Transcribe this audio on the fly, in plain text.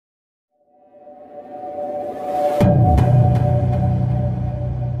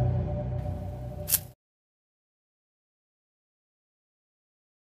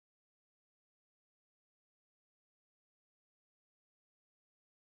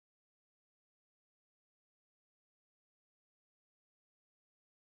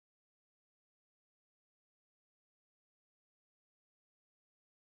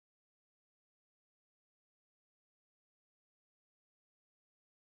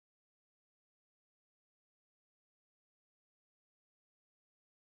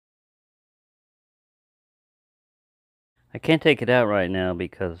I can't take it out right now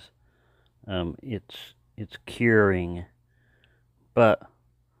because it's curing. But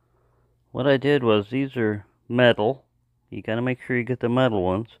what I did was, these are metal. You gotta make sure you get the metal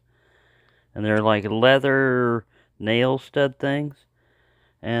ones, and they're like leather nail stud things.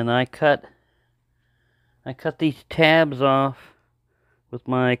 And I cut these tabs off with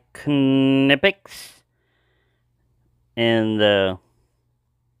my Knipex, and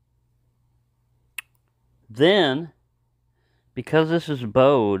then, because this is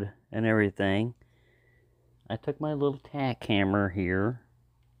bowed and everything, I took my little tack hammer here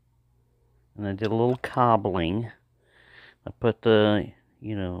and I did a little cobbling. I put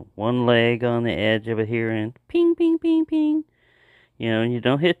one leg on the edge of it here, and ping, ping, ping, ping. You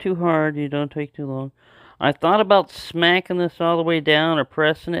don't hit too hard, you don't take too long. I thought about smacking this all the way down or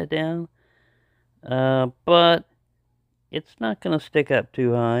pressing it down, but it's not going to stick up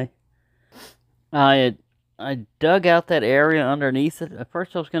too high. I dug out that area underneath it. At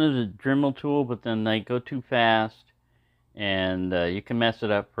first I was going to use a Dremel tool, but then they go too fast, and you can mess it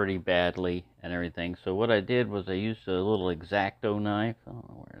up pretty badly and everything. So what I did was I used a little X-Acto knife. I don't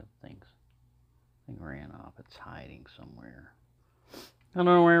know where the thing ran off. It's hiding somewhere. I don't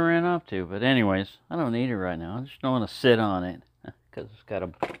know where it ran off to, but anyways, I don't need it right now. I just don't want to sit on it because it's got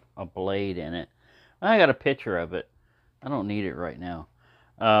a blade in it. I got a picture of it. I don't need it right now.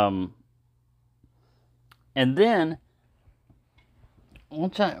 And then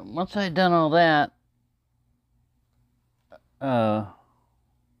once I'd done all that, I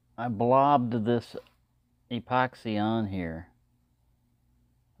blobbed this epoxy on here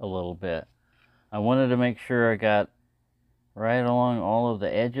a little bit. I wanted to make sure I got right along all of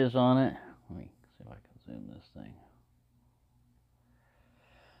the edges on it. Let me see if I can zoom this thing.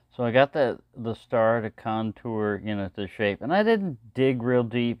 So I got the star to contour, the shape. And I didn't dig real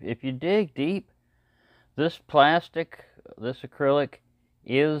deep. If you dig deep, this plastic, this acrylic,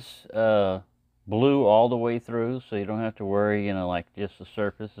 is blue all the way through, so you don't have to worry, like just the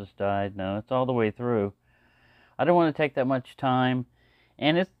surface is dyed. No, it's all the way through. I don't want to take that much time,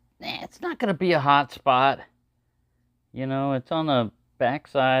 and it's not going to be a hot spot. It's on the back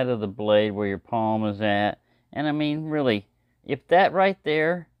side of the blade where your palm is at. And I mean, really, if that right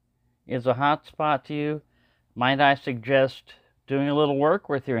there is a hot spot to you, might I suggest doing a little work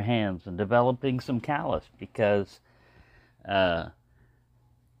with your hands and developing some callus? Because, yeah,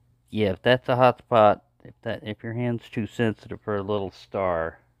 if that's a hot spot, if your hand's too sensitive for a little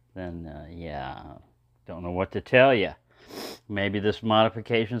star, then, yeah, don't know what to tell you. Maybe this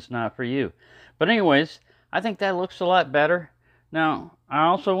modification's not for you. But anyways, I think that looks a lot better. Now, I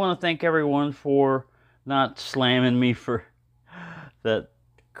also want to thank everyone for not slamming me for that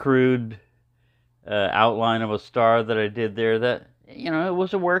crude outline of a star that I did there. That, it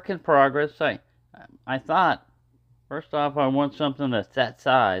was a work in progress. I thought, first off, I want something that's that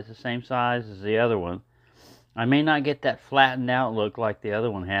size, the same size as the other one. I may not get that flattened out look like the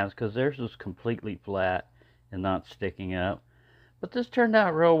other one has, because theirs was completely flat and not sticking up. But this turned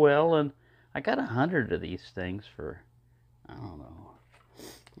out real well, and I got 100 of these things for, I don't know,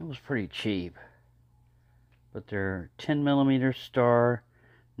 it was pretty cheap. But they're 10mm star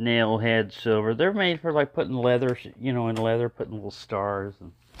nail head silver. They're made for like putting leather, in leather, putting little stars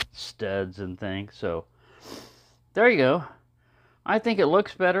and studs and things. So there you go. I think it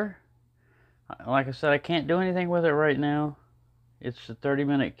looks better. Like I said, I can't do anything with it right now. It's a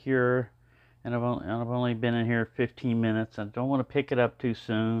 30-minute cure, and I've only been in here 15 minutes. I don't want to pick it up too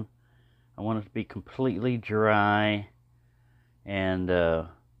soon. I want it to be completely dry, and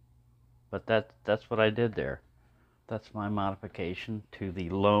but that's what I did there. That's my modification to the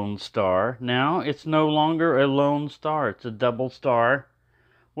Lone Star. Now it's no longer a Lone Star; it's a double star.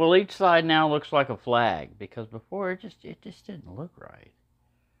 Well, each side now looks like a flag, because before it just didn't look right.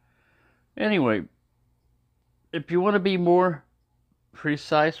 Anyway, if you want to be more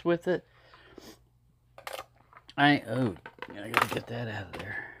precise with it, I gotta get that out of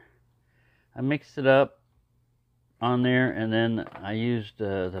there. I mixed it up on there, and then I used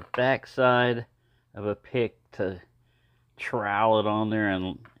the back side of a pick to trowel it on there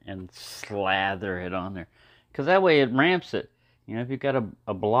and slather it on there, because that way it ramps it. If you've got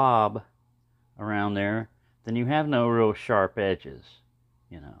a blob around there, then you have no real sharp edges,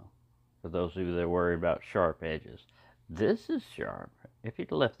 for those of you that are worried about sharp edges. This is sharp. If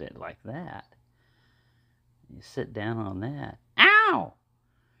you'd left it like that, you sit down on that, ow!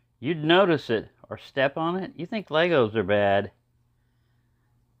 You'd notice it or step on it. You think Legos are bad.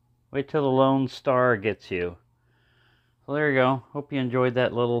 Wait till the Lone Star gets you. So there you go. Hope you enjoyed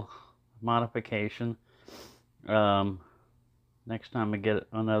that little modification. Next time I get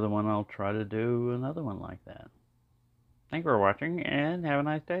another one, I'll try to do another one like that. Thank you for watching, and have a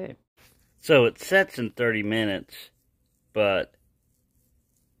nice day. So it sets in 30 minutes, but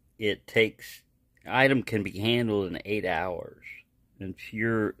it takes, item can be handled in 8 hours. And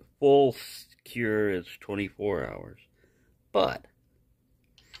your full cure is 24 hours. But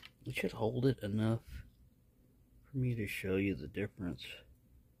we should hold it enough for me to show you the difference.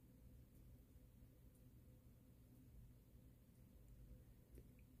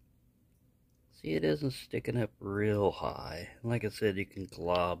 See, it isn't sticking up real high. Like I said, you can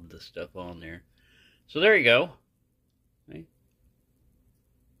glob the stuff on there. So there you go. Okay.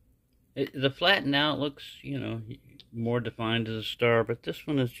 The flattened out looks, you know, more defined as a star, but this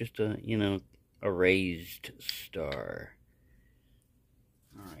one is just a, you know, a raised star.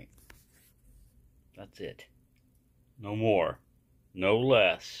 Alright. That's it. No more. No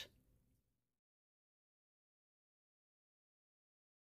less.